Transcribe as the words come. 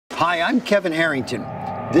Hi, I'm Kevin Harrington.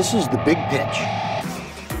 This is The Big Pitch.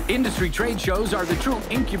 Industry trade shows are the true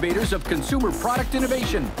incubators of consumer product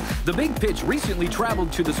innovation. The Big Pitch recently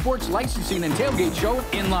traveled to the Sports Licensing and Tailgate Show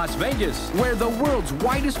in Las Vegas, where the world's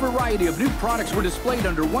widest variety of new products were displayed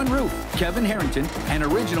under one roof. Kevin Harrington, an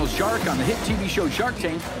original shark on the hit TV show Shark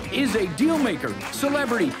Tank, is a deal maker,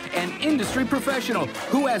 celebrity, and industry professional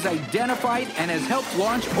who has identified and has helped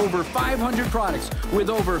launch over 500 products with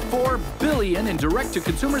over $4 billion in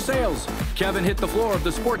direct-to-consumer sales. Kevin hit the floor of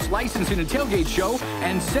the Sports Licensing and Tailgate Show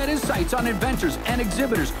and set his sights on inventors and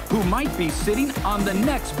exhibitors who might be sitting on the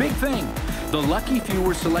next big thing. The lucky few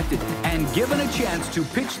were selected and given a chance to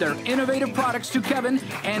pitch their innovative products to Kevin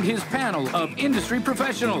and his panel of industry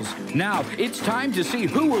professionals. Now, it's time to see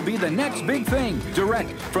who will be the next big thing.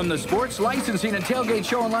 Direct from the Sports Licensing and Tailgate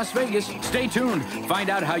Show in Las Vegas. Stay tuned. Find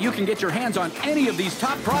out how you can get your hands on any of these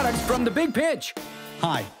top products from The Big Pitch.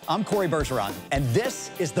 Hi, I'm Corey Bergeron, and this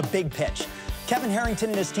is The Big Pitch. Kevin Harrington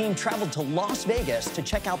and his team traveled to Las Vegas to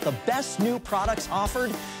check out the best new products offered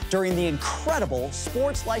during the incredible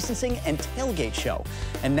Sports Licensing and Tailgate Show.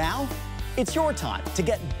 And now, it's your time to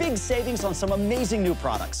get big savings on some amazing new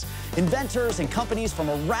products. Inventors and companies from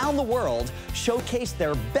around the world showcase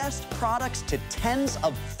their best products to tens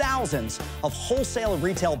of thousands of wholesale and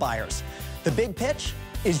retail buyers. The Big Pitch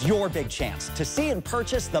is your big chance to see and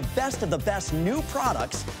purchase the best new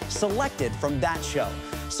products selected from that show.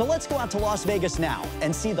 So let's go out to Las Vegas now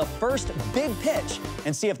and see the first Big Pitch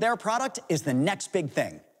and see if their product is the next big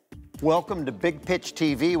thing. Welcome to Big Pitch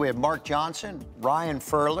TV. We have Mark Johnson, Ryan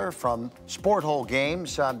Furler from Sport Hole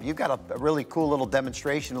Games. You've got a really cool little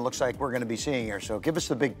demonstration it looks like we're going to be seeing here. So give us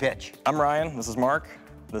the big pitch. I'm Ryan. This is Mark.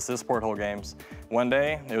 This is Sport Hole Games. One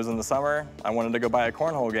day, it was in the summer, I wanted to go buy a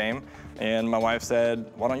cornhole game, and my wife said,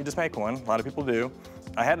 why don't you just make one? A lot of people do.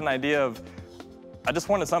 I had an idea of, I just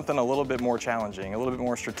wanted something a little bit more challenging, a little bit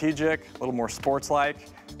more strategic, a little more sports-like.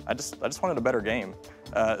 I just wanted a better game.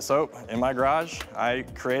 So in my garage, I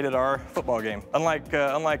created our football game.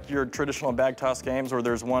 Unlike your traditional bag toss games where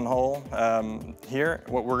there's one hole, here,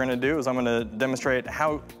 what we're gonna do is I'm gonna demonstrate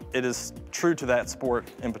how it is true to that sport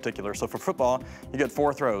in particular. So for football, you get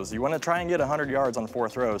 4 throws. You wanna try and get 100 yards on 4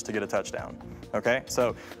 throws to get a touchdown, okay?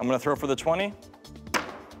 So I'm gonna throw for the 20.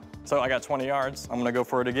 So I got 20 yards. I'm gonna go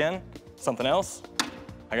for it again. Something else,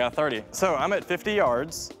 I got 30. So I'm at 50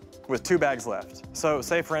 yards with 2 bags left. So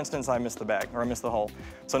say for instance I missed the bag or I missed the hole.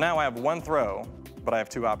 So now I have 1 throw, but I have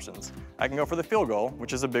 2 options. I can go for the field goal,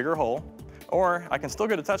 which is a bigger hole, or I can still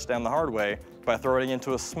get a touchdown the hard way by throwing it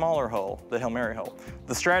into a smaller hole, the Hail Mary hole.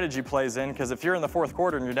 The strategy plays in because if you're in the 4th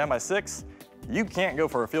quarter and you're down by 6, you can't go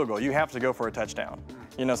for a field goal. You have to go for a touchdown.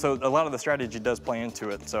 You know, so a lot of the strategy does play into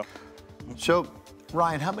it. So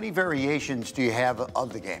Ryan, how many variations do you have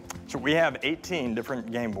of the game? So we have 18 different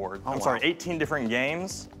game boards. Oh, I'm sorry, 18 different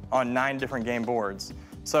games on 9 different game boards.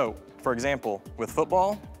 So, for example, with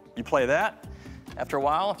football, you play that. After a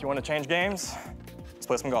while, if you want to change games, let's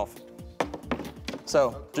play some golf.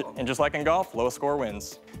 So, and just like in golf, lowest score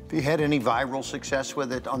wins. Have you had any viral success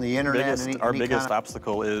with it on the internet? Our biggest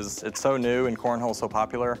obstacle is it's so new and cornhole's so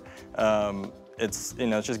popular. It's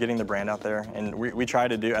just getting the brand out there, and we try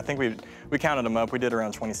to do. I think we counted them up. We did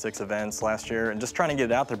around 26 events last year, and just trying to get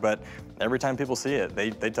it out there. But every time people see it, they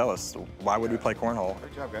tell us, why would we play cornhole?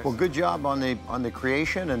 Good job, guys. Well, good job on the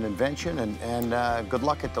creation and invention, and good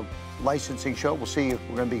luck at the licensing show. We'll see you.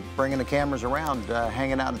 We're going to be bringing the cameras around,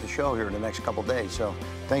 hanging out at the show here in the next couple of days. So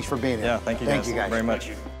thanks for being here. Yeah, thank you guys very much.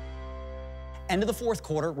 End of the 4th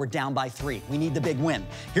quarter, we're down by 3. We need the big win.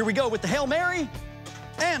 Here we go with the Hail Mary.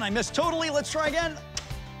 And I missed totally. Let's try again.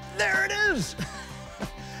 There it is.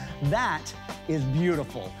 That is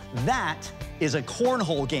beautiful. That is a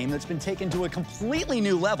cornhole game that's been taken to a completely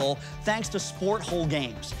new level thanks to Sport Hole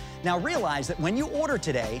Games. Now realize that when you order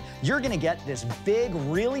today, you're gonna get this big,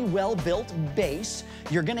 really well-built base.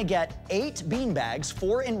 You're gonna get 8 bean bags,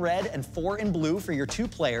 4 in red and 4 in blue for your 2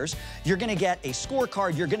 players. You're gonna get a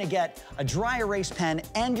scorecard, you're gonna get a dry erase pen,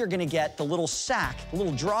 and you're gonna get the little sack, the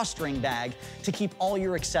little drawstring bag to keep all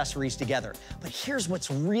your accessories together. But here's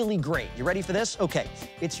what's really great. You ready for this? Okay,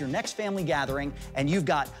 it's your next family gathering, and you've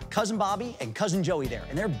got Cousin Bobby and Cousin Joey there,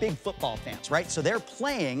 and they're big football fans, right? So they're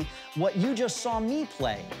playing what you just saw me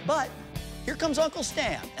play. But here comes Uncle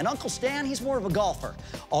Stan. And Uncle Stan, he's more of a golfer.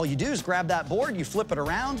 All you do is grab that board, you flip it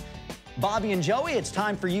around. Bobby and Joey, it's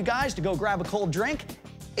time for you guys to go grab a cold drink.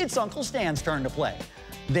 It's Uncle Stan's turn to play.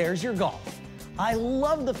 There's your golf. I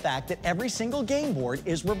love the fact that every single game board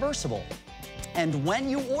is reversible. And when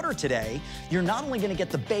you order today, you're not only going to get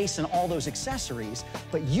the base and all those accessories,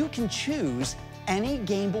 but you can choose any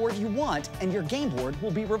game board you want, and your game board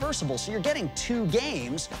will be reversible. So you're getting 2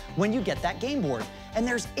 games when you get that game board. And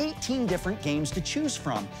there's 18 different games to choose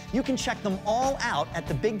from. You can check them all out at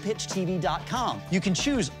thebigpitchtv.com. You can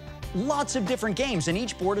choose lots of different games, and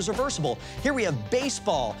each board is reversible. Here we have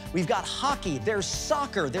baseball, we've got hockey, there's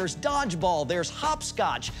soccer, there's dodgeball, there's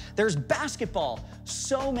hopscotch, there's basketball.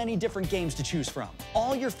 So many different games to choose from.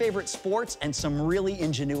 All your favorite sports and some really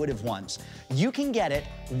ingenuitive ones. You can get it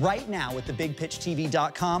right now at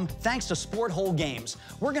thebigpitchtv.com thanks to Sport Hole Games.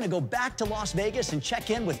 We're gonna go back to Las Vegas and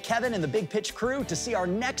check in with Kevin and the Big Pitch crew to see our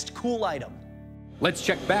next cool item. Let's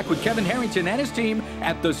check back with Kevin Harrington and his team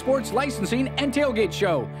at the Sports Licensing and Tailgate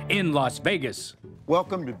Show in Las Vegas.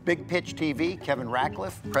 Welcome to Big Pitch TV. Kevin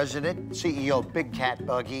Ratcliffe, President, CEO of Big Cat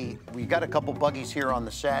Buggy. We got a couple buggies here on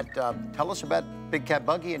the set. Tell us about Big Cat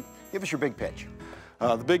Buggy and give us your big pitch.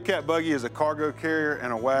 The Big Cat Buggy is a cargo carrier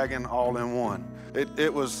and a wagon all in one.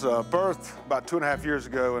 It was birthed about 2.5 years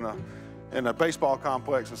ago in a baseball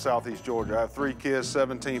complex in Southeast Georgia. I have 3 kids,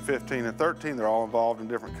 17, 15, and 13. They're all involved in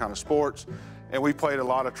different kind of sports. And we played a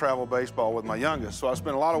lot of travel baseball with my youngest. So I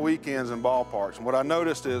spent a lot of weekends in ballparks. And what I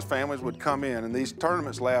noticed is families would come in, and these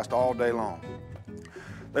tournaments last all day long.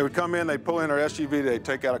 They would come in, they'd pull in their SUV, they'd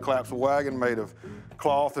take out a collapsible wagon made of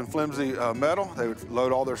cloth and flimsy metal. They would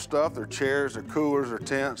load all their stuff, their chairs, their coolers, their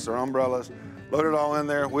tents, their umbrellas, load it all in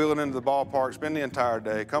there, wheel it into the ballpark, spend the entire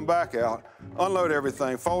day, come back out, unload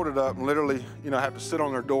everything, fold it up, and literally, have to sit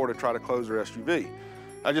on their door to try to close their SUV.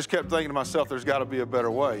 I just kept thinking to myself, there's got to be a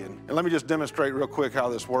better way. And let me just demonstrate real quick how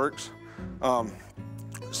this works.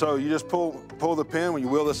 So you just pull the pin. When you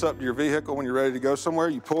wheel this up to your vehicle, when you're ready to go somewhere,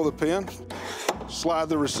 you pull the pin, slide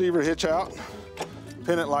the receiver hitch out,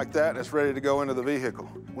 pin it like that, and it's ready to go into the vehicle.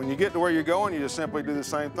 When you get to where you're going, you just simply do the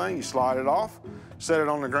same thing. You slide it off, set it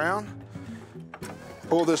on the ground,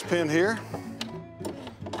 pull this pin here.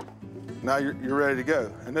 Now you're ready to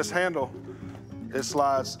go. And this handle, it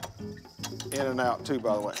slides in and out too,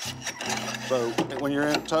 by the way. So when you're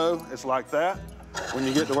in tow, it's like that. When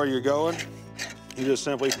you get to where you're going, you just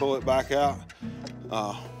simply pull it back out,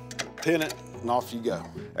 pin it, and off you go.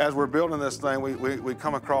 As we're building this thing, we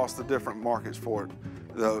come across the different markets for it.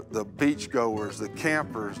 The beach goers, the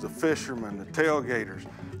campers, the fishermen, the tailgaters.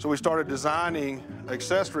 So we started designing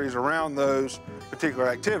accessories around those particular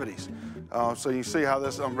activities. So you see how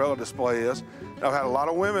this umbrella display is. I've had a lot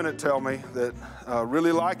of women that tell me that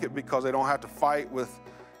really like it because they don't have to fight with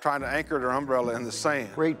trying to anchor their umbrella in the sand.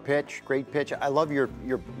 Great pitch, great pitch. I love your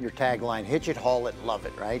tagline, hitch it, haul it, love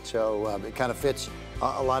it, right? So it kind of fits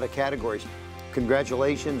a lot of categories.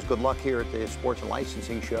 Congratulations, good luck here at the Sports and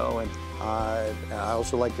Licensing Show. And I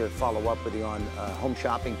also like to follow up with you on Home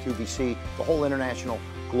Shopping, QVC, the whole international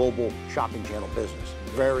global shopping channel business.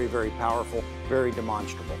 Very, very powerful, very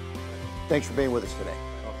demonstrable. Thanks for being with us today.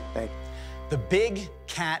 Thank you. The Big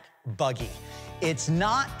Cat Buggy. It's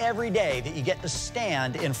not every day that you get to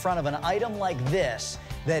stand in front of an item like this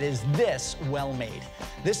that is this well made.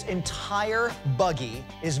 This entire buggy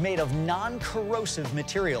is made of non-corrosive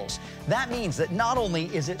materials. That means that not only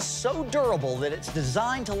is it so durable that it's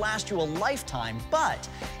designed to last you a lifetime, but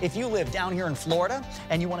if you live down here in Florida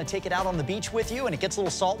and you want to take it out on the beach with you and it gets a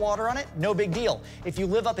little salt water on it, no big deal. If you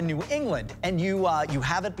live up in New England and you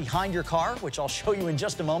have it behind your car, which I'll show you in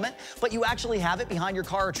just a moment, but you actually have it behind your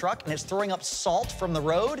car or truck and it's throwing up salt from the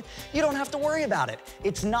road, you don't have to worry about it.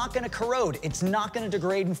 It's not going to corrode. It's not going to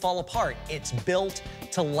degrade and fall apart. It's built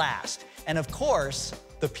to last. And of course,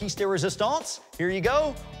 the piece de resistance, here you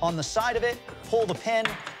go. On the side of it, pull the pin,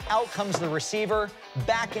 out comes the receiver,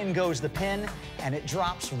 back in goes the pin, and it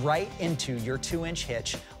drops right into your 2-inch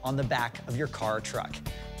hitch on the back of your car or truck.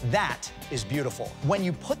 That is beautiful. When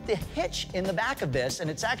you put the hitch in the back of this and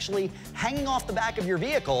it's actually hanging off the back of your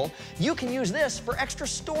vehicle, you can use this for extra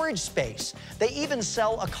storage space. They even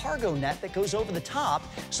sell a cargo net that goes over the top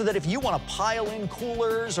so that if you want to pile in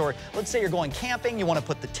coolers, or let's say you're going camping, you want to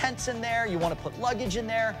put the tents in there, you want to put luggage in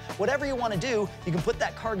there, whatever you want to do, you can put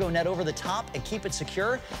that cargo net over the top and keep it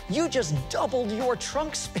secure. You just doubled your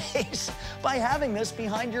trunk space by having this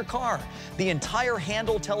behind your car. The entire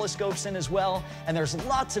handle telescopes in as well, and there's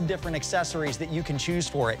lots of different accessories that you can choose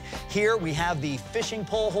for it. Here we have the fishing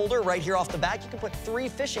pole holder right here off the back. You can put 3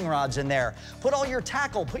 fishing rods in there. Put all your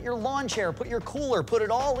tackle, put your lawn chair, put your cooler, put it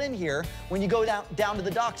all in here when you go down to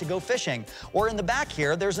the dock to go fishing. Or in the back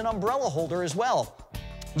here, there's an umbrella holder as well.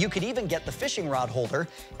 You could even get the fishing rod holder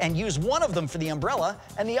and use one of them for the umbrella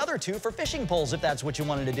and the other two for fishing poles if that's what you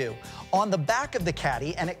wanted to do. On the back of the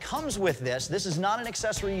Caddy, and it comes with this is not an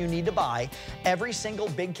accessory you need to buy. Every single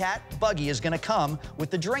Big Cat buggy is gonna come with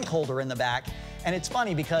the drink holder in the back. And it's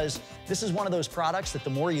funny because this is one of those products that the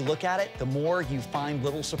more you look at it, the more you find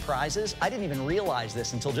little surprises. I didn't even realize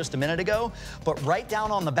this until just a minute ago, but right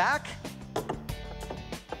down on the back,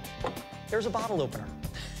 there's a bottle opener.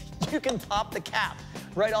 You can pop the cap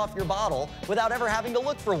right off your bottle without ever having to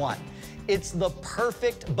look for one. It's the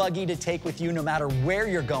perfect buggy to take with you no matter where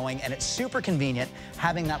you're going, and it's super convenient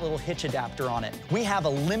having that little hitch adapter on it. We have a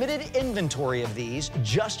limited inventory of these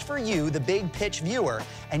just for you, the Big Pitch viewer,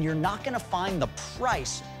 and you're not gonna find the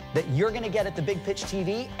price that you're gonna get at the Big Pitch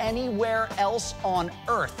TV anywhere else on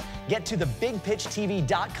earth. Get to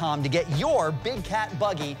thebigpitchtv.com to get your Big Cat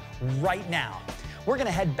buggy right now. We're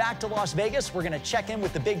gonna head back to Las Vegas. We're gonna check in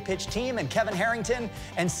with the Big Pitch team and Kevin Harrington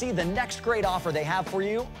and see the next great offer they have for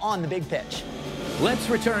you on the Big Pitch. Let's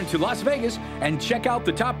return to Las Vegas and check out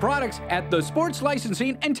the top products at the Sports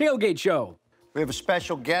Licensing and Tailgate Show. We have a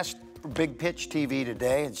special guest for Big Pitch TV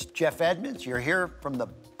today. It's Jeff Edmonds. You're here from the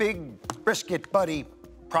Big Brisket Buddy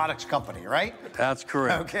Products Company, right? That's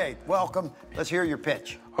correct. Okay, welcome. Let's hear your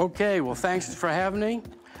pitch. Okay, well, thanks for having me.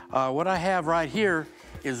 What I have right here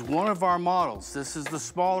is one of our models. This is the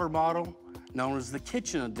smaller model known as the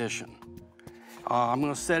Kitchen Edition. I'm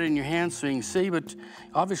gonna set it in your hand so you can see, but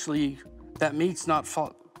obviously that meat's not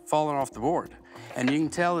falling off the board. And you can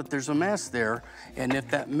tell that there's a mess there, and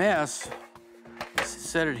if that mess,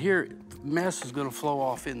 set it here, the mess is gonna flow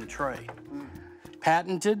off in the tray.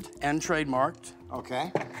 Patented and trademarked.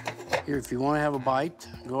 Okay. Here, if you wanna have a bite,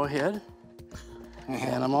 go ahead.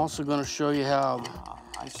 And I'm also gonna show you how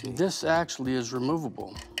I see. this actually is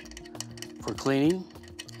removable for cleaning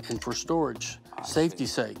and for storage,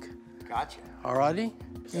 safety's sake. Gotcha. All righty?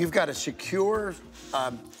 You've got a secure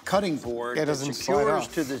cutting board It that doesn't slide secures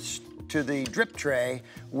off. to the drip tray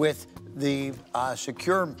with the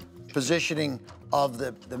secure positioning of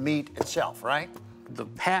the meat itself, right? The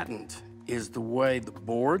patent is the way the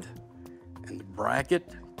board and the bracket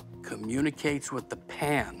communicates with the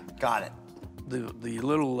pan. Got it. The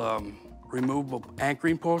little removable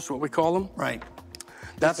anchoring posts, what we call them. Right.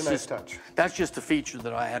 That's a nice just, touch. That's just a feature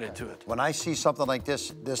that I added to it. When I see something like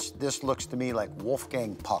this, this looks to me like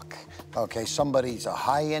Wolfgang Puck. Okay, somebody's a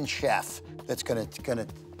high-end chef that's gonna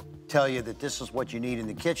tell you that this is what you need in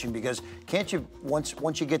the kitchen, because can't you,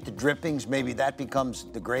 once you get the drippings, maybe that becomes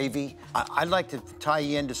the gravy? I'd like to tie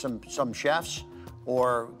you into some chefs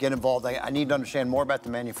or get involved. I need to understand more about the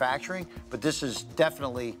manufacturing, but this is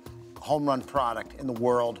definitely a home run product in the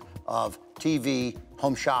world of TV,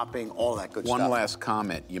 home shopping, all that good stuff. One last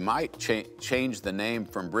comment. You might change the name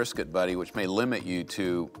from Brisket Buddy, which may limit you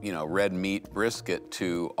to, red meat brisket,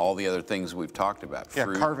 to all the other things we've talked about. Yeah,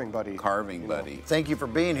 Fruit, Carving Buddy. Carving Buddy. Thank you for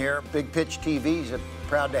being here. Big Pitch TV's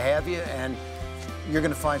proud to have you, and you're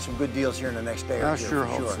going to find some good deals here in the next day or I two. sure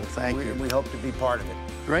for hope so. Thank you. We hope to be part of it.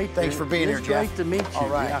 Great. Thanks for being here, It's Jeff. great to meet you. All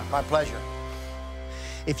right, Yeah. my pleasure.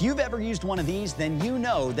 If you've ever used one of these, then you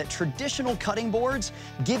know that traditional cutting boards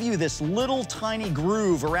give you this little tiny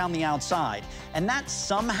groove around the outside. And that's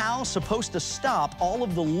somehow supposed to stop all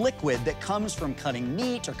of the liquid that comes from cutting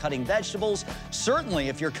meat or cutting vegetables. Certainly,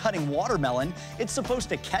 if you're cutting watermelon, it's supposed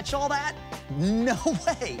to catch all that? No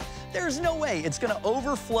way. There's no way. It's gonna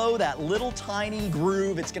overflow that little tiny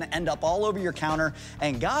groove. It's gonna end up all over your counter.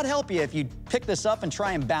 And God help you, if you pick this up and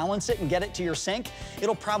try and balance it and get it to your sink,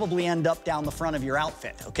 it'll probably end up down the front of your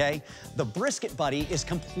outfit, okay? The Brisket Buddy is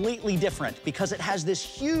completely different because it has this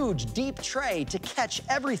huge, deep tray to catch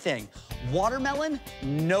everything. Watermelon,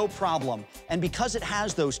 no problem. And because it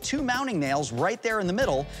has those two mounting nails right there in the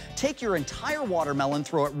middle, take your entire watermelon,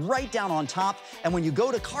 throw it right down on top, and when you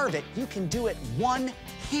go to carve it, you can do it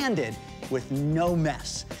one-handed with no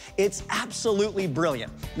mess. It's absolutely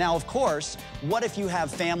brilliant. Now, of course, what if you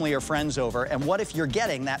have family or friends over, and what if you're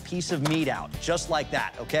getting that piece of meat out, just like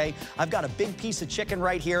that, okay? I've got a big piece of chicken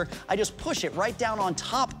right here. I just push it right down on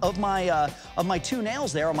top of my two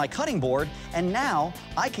nails there on my cutting board, and now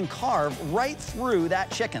I can carve right through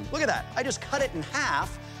that chicken. Look at that. I just cut it in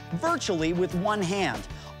half virtually with one hand.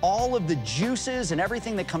 All of the juices and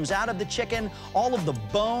everything that comes out of the chicken, all of the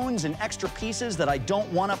bones and extra pieces that I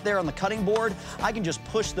don't want up there on the cutting board, I can just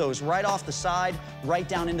push those right off the side, right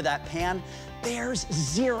down into that pan. There's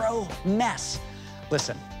zero mess.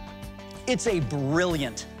 Listen, It's a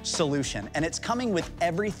brilliant solution, and it's coming with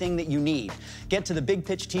everything that you need. Get to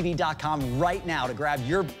thebigpitchtv.com right now to grab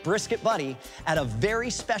your Brisket Buddy at a very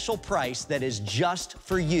special price that is just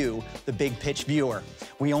for you, the Big Pitch viewer.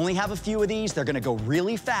 We only have a few of these. They're going to go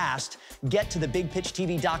really fast. Get to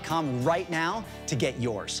thebigpitchtv.com right now to get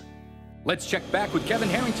yours. Let's check back with Kevin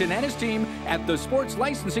Harrington and his team at the Sports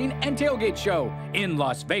Licensing and Tailgate Show in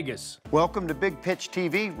Las Vegas. Welcome to Big Pitch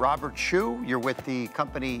TV. Robert Shue, you're with the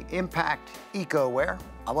company Impact EcoWear.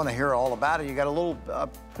 I want to hear all about it. You got a little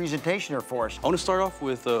presentation here for us. I want to start off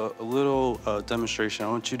with a little demonstration. I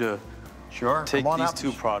want you to take these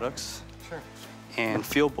two products and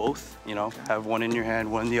feel both, you know, have one in your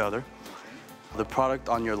hand, one in the other. The product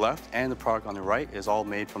on your left and the product on the right is all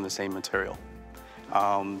made from the same material.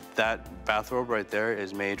 That bathrobe right there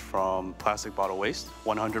is made from plastic bottle waste,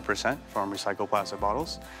 100% from recycled plastic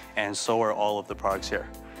bottles, and so are all of the products here.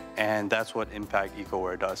 And that's what Impact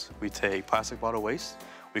EcoWear does. We take plastic bottle waste,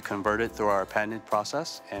 we convert it through our patented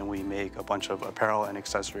process, and we make a bunch of apparel and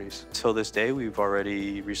accessories. Till this day, we've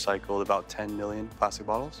already recycled about 10 million plastic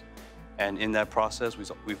bottles. And in that process,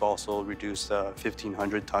 we've also reduced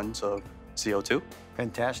 1,500 tons of CO2.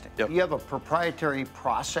 Fantastic. Yep. You have a proprietary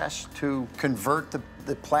process to convert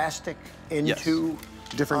the plastic into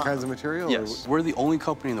different kinds of material? Yes. We're the only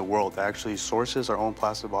company in the world that actually sources our own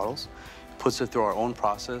plastic bottles, puts it through our own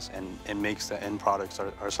process, and makes the end products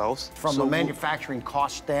ourselves. From a manufacturing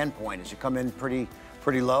cost standpoint, does it come in pretty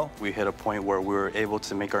low? We hit a point where we were able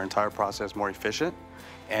to make our entire process more efficient,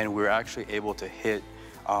 and we were actually able to hit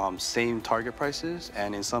same target prices,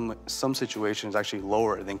 and in some situations actually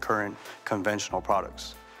lower than current conventional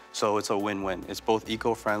products. So it's a win-win. It's both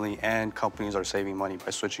eco-friendly and companies are saving money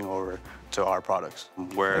by switching over to our products.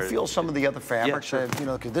 I feel some of the other fabrics, yeah, sure. you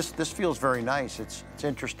know, because this feels very nice. It's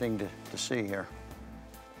interesting to see here.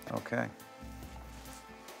 Okay.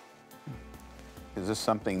 Is this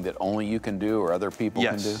something that only you can do or other people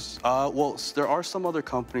can do? Yes. Well, there are some other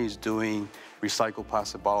companies doing recycled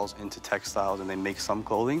plastic bottles into textiles, and they make some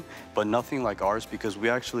clothing, but nothing like ours because we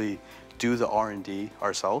actually do the R&D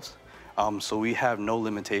ourselves. So we have no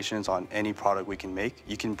limitations on any product we can make.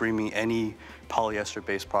 You can bring me any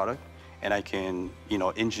polyester-based product, and I can, you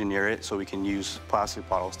know, engineer it so we can use plastic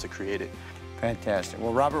bottles to create it. Fantastic.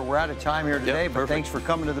 Well, Robert, we're out of time here today, but thanks for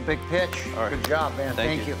coming to the Big Pitch. All right. Good job, man.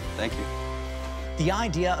 Thank you. Thank you. The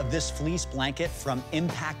idea of this fleece blanket from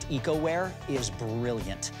Impact EcoWear is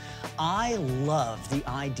brilliant. I love the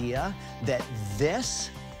idea that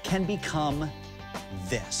this can become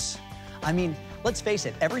this. I mean, let's face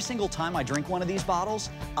it, every single time I drink one of these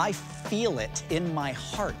bottles, I feel it in my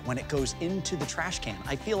heart when it goes into the trash can.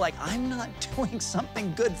 I feel like I'm not doing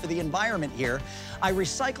something good for the environment here. I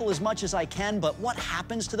recycle as much as I can, but what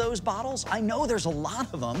happens to those bottles? I know there's a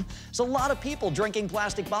lot of them. There's a lot of people drinking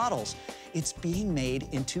plastic bottles. It's being made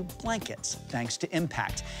into blankets, thanks to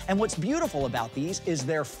Impact. And what's beautiful about these is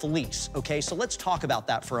their fleece, okay? So let's talk about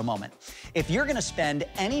that for a moment. If you're gonna spend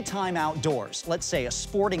any time outdoors, let's say a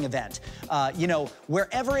sporting event, you know,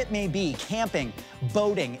 wherever it may be, camping,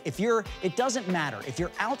 boating, it doesn't matter. If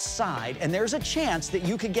you're outside and there's a chance that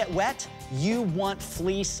you could get wet, you want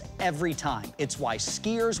fleece every time. It's why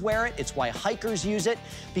skiers wear it, it's why hikers use it,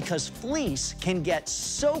 because fleece can get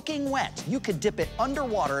soaking wet. You could dip it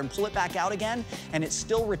underwater and pull it back out again, and it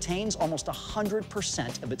still retains almost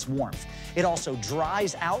 100% of its warmth. It also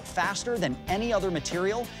dries out faster than any other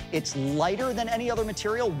material. It's lighter than any other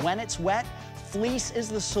material when it's wet. Fleece is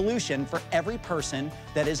the solution for every person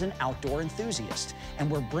that is an outdoor enthusiast. And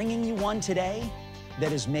we're bringing you one today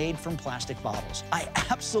that is made from plastic bottles. I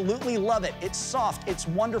absolutely love it. It's soft, it's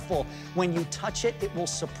wonderful. When you touch it, it will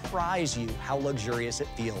surprise you how luxurious it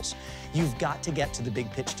feels. You've got to get to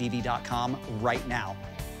thebigpitchtv.com right now.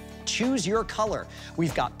 Choose your color.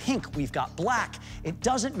 We've got pink, we've got black. It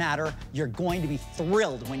doesn't matter. You're going to be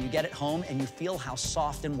thrilled when you get it home and you feel how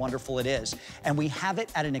soft and wonderful it is. And we have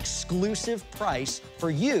it at an exclusive price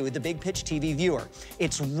for you, the Big Pitch TV viewer.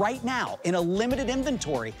 It's right now in a limited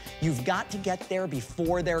inventory. You've got to get there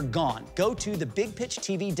before they're gone. Go to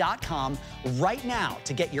thebigpitchtv.com right now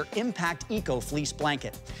to get your Impact Eco Fleece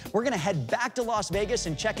blanket. We're gonna head back to Las Vegas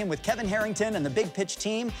and check in with Kevin Harrington and the Big Pitch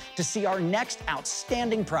team to see our next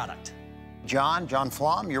outstanding product. John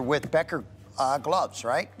Flom, you're with Becker Gloves,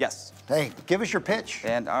 right? Yes. Hey, give us your pitch.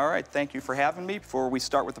 And all right, thank you for having me. Before we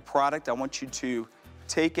start with the product, I want you to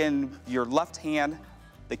take in your left hand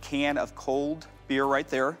the can of cold beer right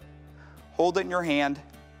there, hold it in your hand,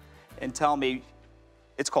 and tell me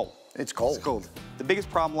it's cold. It's cold. It's cold. The biggest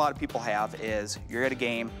problem a lot of people have is you're at a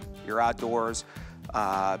game, you're outdoors,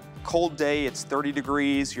 cold day, it's 30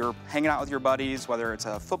 degrees, you're hanging out with your buddies, whether it's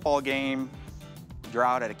a football game, you're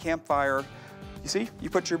out at a campfire. You see, you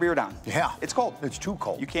put your beer down. Yeah. It's cold. It's too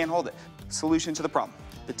cold. You can't hold it. Solution to the problem,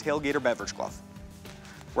 the Tailgater beverage glove.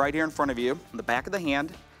 Right here in front of you, on the back of the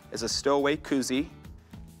hand, is a stowaway koozie.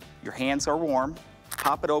 Your hands are warm.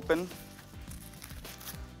 Pop it open.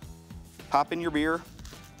 Pop in your beer.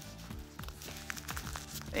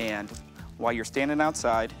 And while you're standing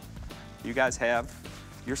outside, you guys have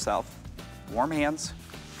yourself warm hands,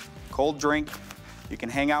 cold drink. You can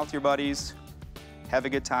hang out with your buddies, have a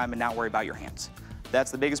good time, and not worry about your hands.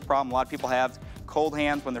 That's the biggest problem a lot of people have. Cold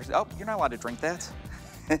hands when they're, oh, you're not allowed to drink that.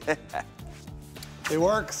 It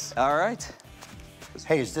works. All right.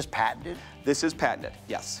 Hey, is this patented? This is patented,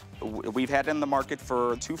 yes. We've had it in the market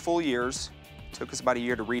for 2 full years. Took us about a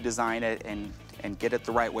year to redesign it and get it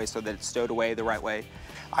the right way so that it's stowed away the right way.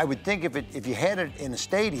 I would think if you had it in a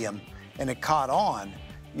stadium and it caught on,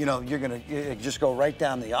 you know, you just go right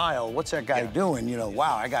down the aisle. What's that guy doing? You know,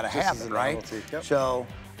 wow, I got to have it, right? Yep. So,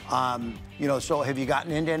 you know, so have you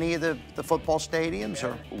gotten into any of the football stadiums?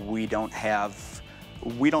 Or? We don't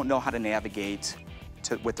know how to navigate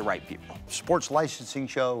with the right people. Sports Licensing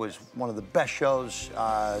Show is one of the best shows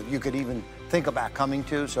you could even think about coming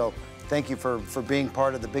to. So thank you for being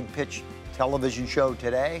part of the Big Pitch television show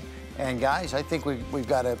today. And guys, I think we've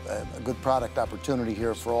got a good product opportunity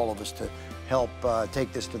here for all of us to help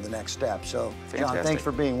take this to the next step. So, fantastic. John, thanks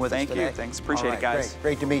for being with us today. Thank you. Thanks. Appreciate it, guys.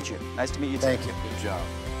 Great to meet you. Nice to meet you, too. Thank you. Good job.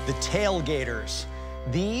 The Tailgaters.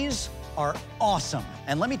 These are awesome.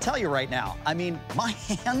 And let me tell you right now, I mean, my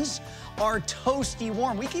hands are toasty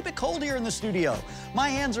warm. We keep it cold here in the studio. My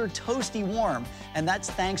hands are toasty warm, and that's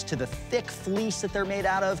thanks to the thick fleece that they're made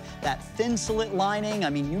out of, that Thinsulate lining. I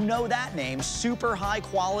mean, you know that name, super high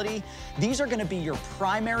quality. These are gonna be your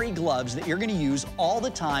primary gloves that you're gonna use all the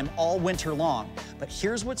time, all winter long. But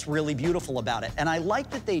here's what's really beautiful about it. And I like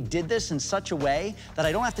that they did this in such a way that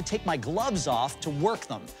I don't have to take my gloves off to work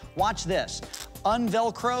them. Watch this.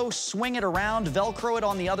 Unvelcro, swing it around, Velcro it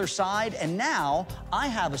on the other side, and now I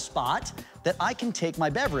have a spot that I can take my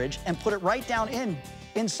beverage and put it right down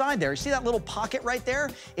inside there. See that little pocket right there?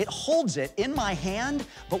 It holds it in my hand,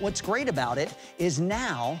 but what's great about it is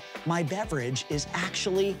now my beverage is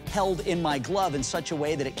actually held in my glove in such a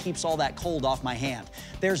way that it keeps all that cold off my hand.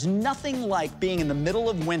 There's nothing like being in the middle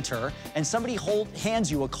of winter and somebody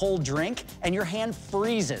hands you a cold drink and your hand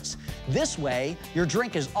freezes. This way, your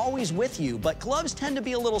drink is always with you, but gloves tend to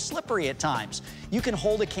be a little slippery at times. You can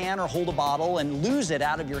hold a can or hold a bottle and lose it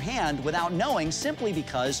out of your hand without knowing, simply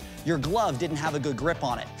because your glove didn't have a good grip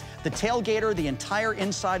on it. The Tailgater, the entire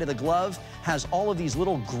inside of the glove, has all of these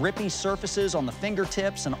little grippy surfaces on the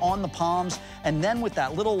fingertips and on the palms, and then with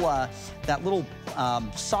that little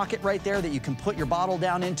socket right there that you can put your bottle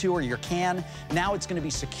down into or your can, now it's gonna be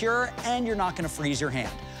secure and you're not gonna freeze your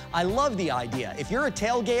hand. I love the idea. If you're a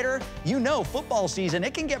tailgater, you know football season,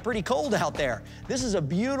 it can get pretty cold out there. This is a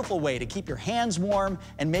beautiful way to keep your hands warm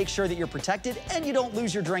and make sure that you're protected and you don't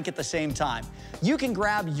lose your drink at the same time. You can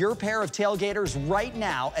grab your pair of Tailgaters right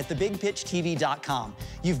now at thebigpitchtv.com.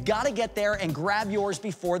 You've got to get there and grab yours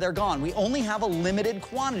before they're gone. We only have a limited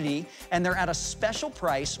quantity and they're at a special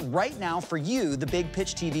price right now for you, the Big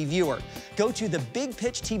Pitch TV viewer. Go to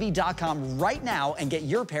thebigpitchtv.com right now and get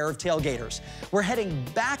your pair of Tailgaters. We're heading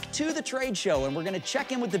back to the trade show and we're going to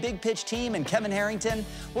check in with the Big Pitch team and Kevin Harrington.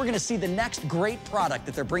 We're going to see the next great product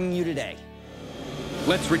that they're bringing you today.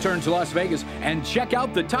 Let's return to Las Vegas and check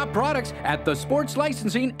out the top products at the Sports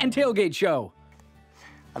Licensing and Tailgate Show.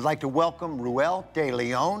 I'd like to welcome Ruel De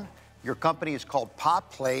Leon. Your company is called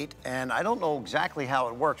Pop Plate, and I don't know exactly how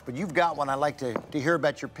it works, but you've got one. I'd like to hear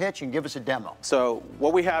about your pitch and give us a demo. So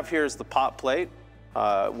what we have here is the Pop Plate.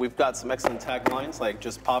 We've got some excellent taglines like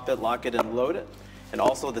just pop it, lock it, and load it. And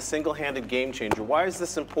also the single-handed game changer. Why is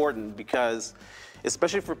this important? Because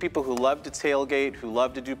especially for people who love to tailgate, who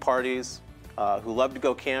love to do parties, who love to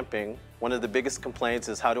go camping, one of the biggest complaints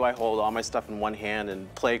is how do I hold all my stuff in one hand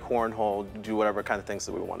and play cornhole, do whatever kind of things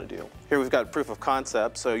that we want to do. Here we've got proof of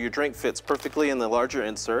concept. So your drink fits perfectly in the larger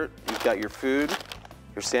insert. You've got your food,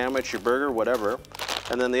 your sandwich, your burger, whatever.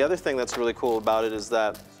 And then the other thing that's really cool about it is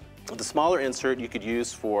that the smaller insert you could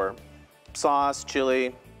use for sauce,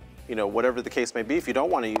 chili, you know, whatever the case may be. If you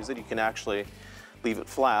don't want to use it, you can actually leave it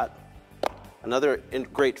flat. Another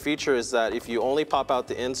great feature is that if you only pop out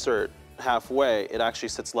the insert halfway, it actually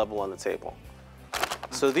sits level on the table.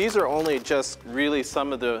 So these are only just really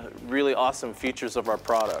some of the really awesome features of our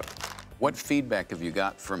product. What feedback have you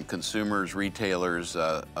got from consumers, retailers,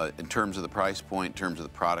 in terms of the price point, in terms of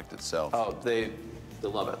the product itself? Oh, they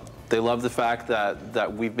love it. They love the fact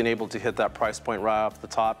that we've been able to hit that price point right off the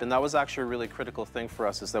top, and that was actually a really critical thing for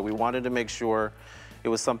us, is that we wanted to make sure it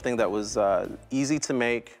was something that was easy to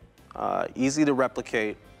make, easy to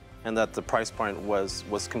replicate, and that the price point was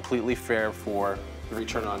completely fair for the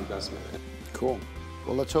return on investment. Cool.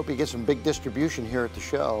 Well, let's hope you get some big distribution here at the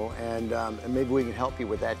show, and maybe we can help you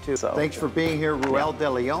with that too. So, thanks for being here, Ruel De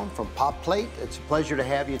Leon from Pop Plate. It's a pleasure to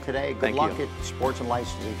have you today. Good luck at the Sports and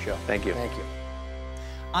Licensing Show. Thank you. Thank you.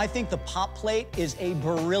 I think the Pop Plate is a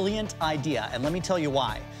brilliant idea, and let me tell you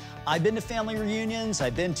why. I've been to family reunions,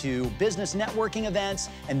 I've been to business networking events,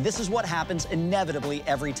 and this is what happens inevitably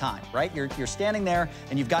every time, right? You're standing there,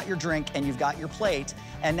 and you've got your drink, and you've got your plate,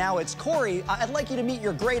 and now it's, Corey, I'd like you to meet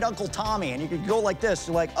your great Uncle Tommy, and you could go like this.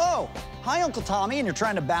 You're like, oh, hi, Uncle Tommy, and you're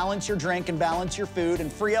trying to balance your drink and balance your food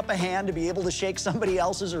and free up a hand to be able to shake somebody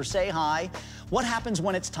else's or say hi. What happens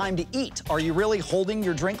when it's time to eat? Are you really holding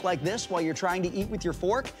your drink like this while you're trying to eat with your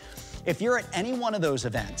fork? If you're at any one of those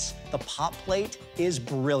events, the Pop Plate is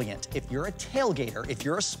brilliant. If you're a tailgater, if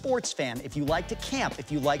you're a sports fan, if you like to camp,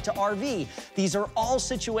 if you like to RV, these are all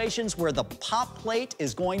situations where the Pop Plate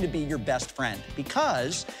is going to be your best friend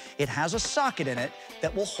because it has a socket in it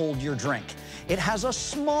that will hold your drink. It has a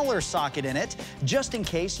smaller socket in it just in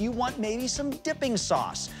case you want maybe some dipping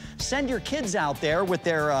sauce. Send your kids out there with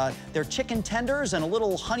their chicken tenders and a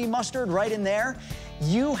little honey mustard right in there.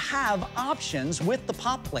 You have options with the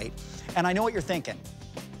Pop Plate. And I know what you're thinking.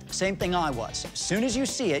 Same thing I was. As soon as you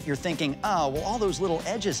see it, you're thinking, oh, well, all those little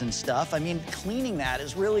edges and stuff, I mean, cleaning that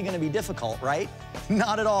is really gonna be difficult, right?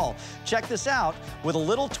 Not at all. Check this out. With a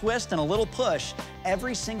little twist and a little push,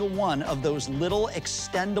 every single one of those little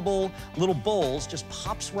extendable little bowls just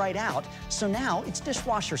pops right out. So now it's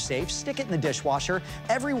dishwasher safe. Stick it in the dishwasher.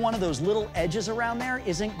 Every one of those little edges around there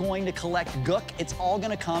isn't going to collect gook. It's all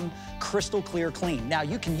gonna come crystal clear clean. Now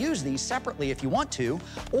you can use these separately if you want to,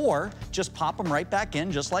 or just pop them right back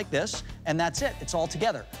in just like this, and that's it. It's all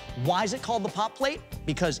together. Why is it called the Pop Plate?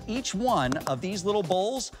 Because each one of these little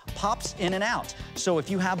bowls pops in and out. So if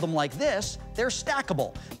you have them like this, they're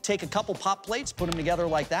stackable. Take a couple Pop Plates, put them together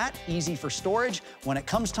like that, easy for storage. When it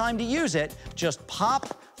comes time to use it, just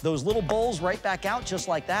pop those little bowls right back out just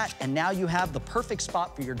like that, and now you have the perfect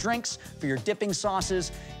spot for your drinks, for your dipping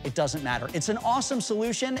sauces. It doesn't matter. It's an awesome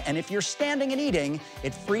solution, and if you're standing and eating,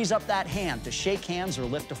 it frees up that hand to shake hands or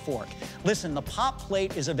lift a fork. Listen, the Pop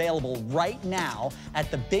Plate is available right now at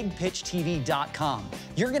thebigpitchtv.com.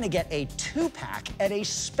 You're gonna get a 2-pack at a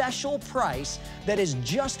special price that is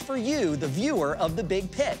just for you, the viewer of The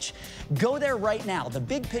Big Pitch. Go there right now,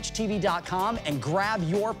 thebigpitchtv.com, and grab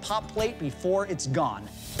your Pop Plate before it's gone.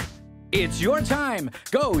 It's your time.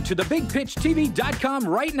 Go to thebigpitchtv.com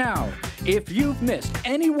right now. If you've missed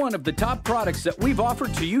any one of the top products that we've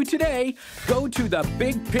offered to you today, go to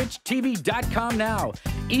thebigpitchtv.com now.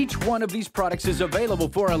 Each one of these products is available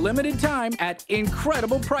for a limited time at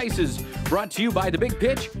incredible prices. Brought to you by The Big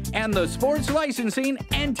Pitch and the Sports Licensing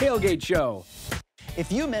and Tailgate Show.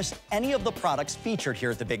 If you missed any of the products featured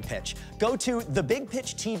here at The Big Pitch, go to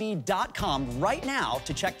thebigpitchtv.com right now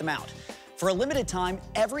to check them out. For a limited time,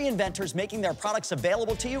 every inventor is making their products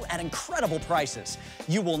available to you at incredible prices.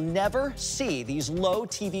 You will never see these low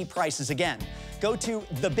TV prices again. Go to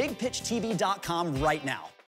thebigpitchtv.com right now.